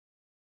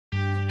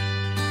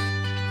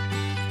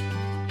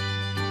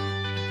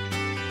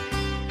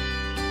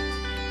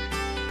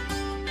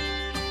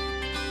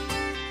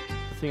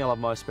thing I love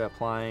most about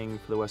playing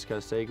for the West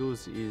Coast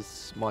Eagles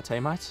is my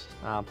teammates,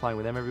 playing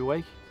with them every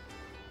week.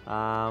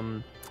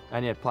 And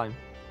yeah, playing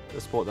the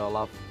sport that I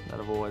love, that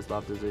I've always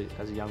loved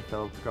as a young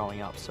fella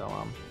growing up. So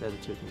they're the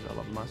two things I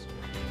love the most.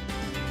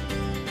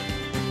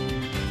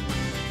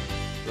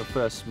 The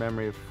first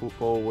memory of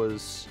football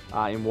was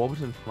in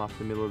Warburton, up in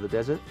the middle of the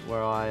desert,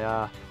 where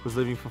I was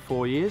living for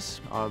 4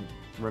 years. I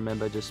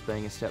remember just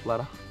being a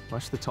stepladder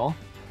most of the time,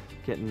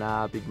 getting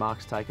big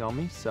marks taken on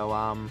me. So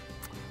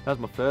that was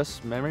my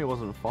first memory. It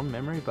wasn't a fond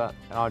memory, but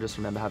I just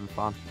remember having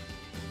fun.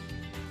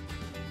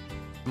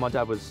 My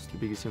dad was the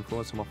biggest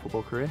influence on my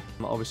football career.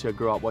 Obviously I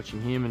grew up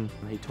watching him, and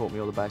he taught me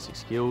all the basic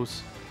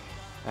skills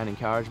and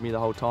encouraged me the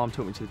whole time,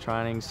 took me to the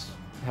trainings,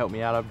 helped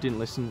me out. I didn't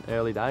listen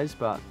early days,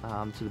 but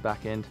to the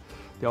back end,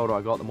 the older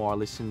I got, the more I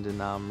listened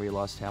and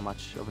realised how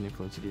much of an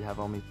influence he did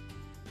have on me.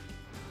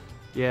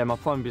 Yeah, my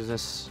plumbing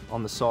business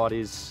on the side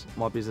is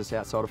my business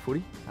outside of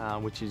footy,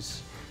 which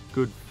is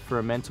good for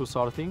a mental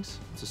side of things.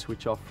 It's a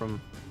switch off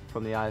from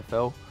the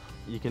AFL.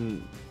 You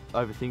can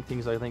overthink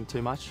things, I think,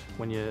 too much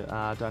when you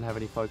don't have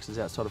any focuses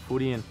outside of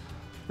footy, and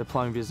the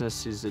plumbing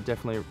business is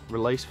definitely a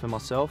release for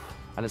myself,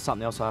 and it's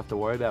something else I have to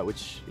worry about,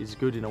 which is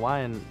good in a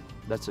way, and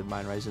that's the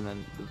main reason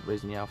and the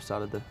reason I've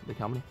started the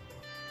company.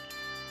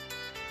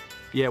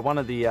 Yeah, one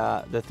of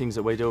the things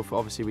that we do,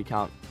 obviously we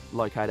can't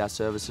locate our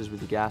services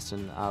with the gas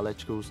and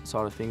electrical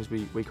side of things.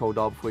 We call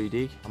dial before you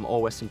dig. I'm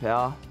all Western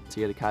Power to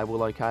get a cable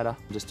locator,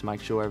 just to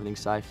make sure everything's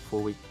safe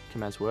before we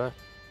commence work.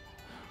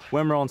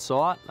 When we're on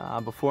site,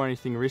 before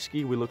anything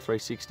risky, we look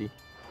 360.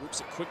 Whips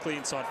it quickly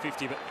inside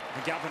 50, but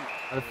McGovern.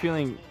 The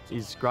feeling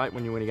is great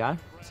when you win a game.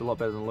 It's a lot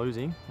better than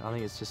losing. I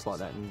think it's just like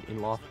that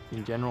in life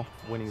in general.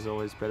 Winning is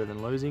always better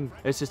than losing.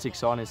 It's just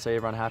exciting to see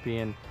everyone happy,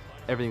 and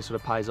everything sort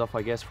of pays off,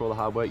 I guess, for all the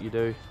hard work you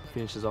do.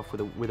 Finishes off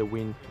with a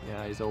win.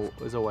 Yeah, is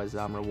always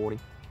rewarding.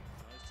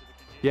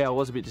 Yeah, I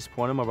was a bit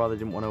disappointed. My brother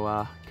didn't want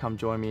to come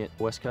join me at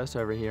West Coast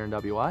over here in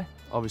WA.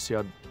 Obviously,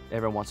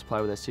 everyone wants to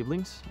play with their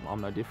siblings. I'm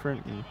no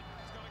different.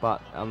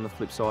 But on the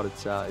flip side,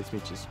 it's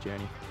Mitch's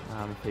journey.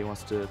 If he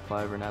wants to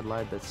play over in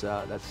Adelaide, that's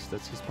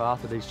his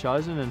path that he's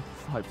chosen, and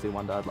hopefully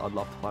one day I'd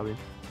love to play with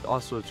him. I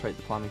sort of treat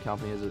the plumbing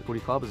company as a footy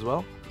club as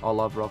well. I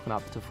love rocking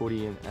up to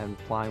footy and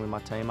playing with my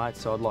teammates,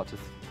 so I'd like to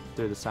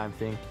do the same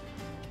thing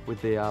with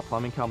the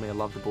plumbing company. I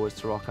love the boys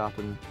to rock up,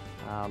 and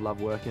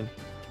love working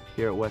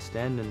here at West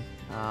End and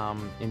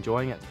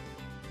enjoying it.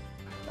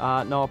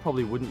 No, I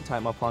probably wouldn't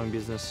take my plumbing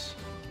business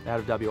out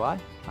of WA.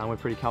 We're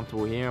pretty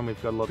comfortable here, and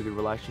we've got a lot of good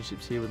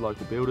relationships here with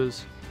local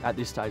builders. At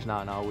this stage, no,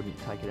 I wouldn't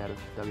take it out of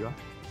WA.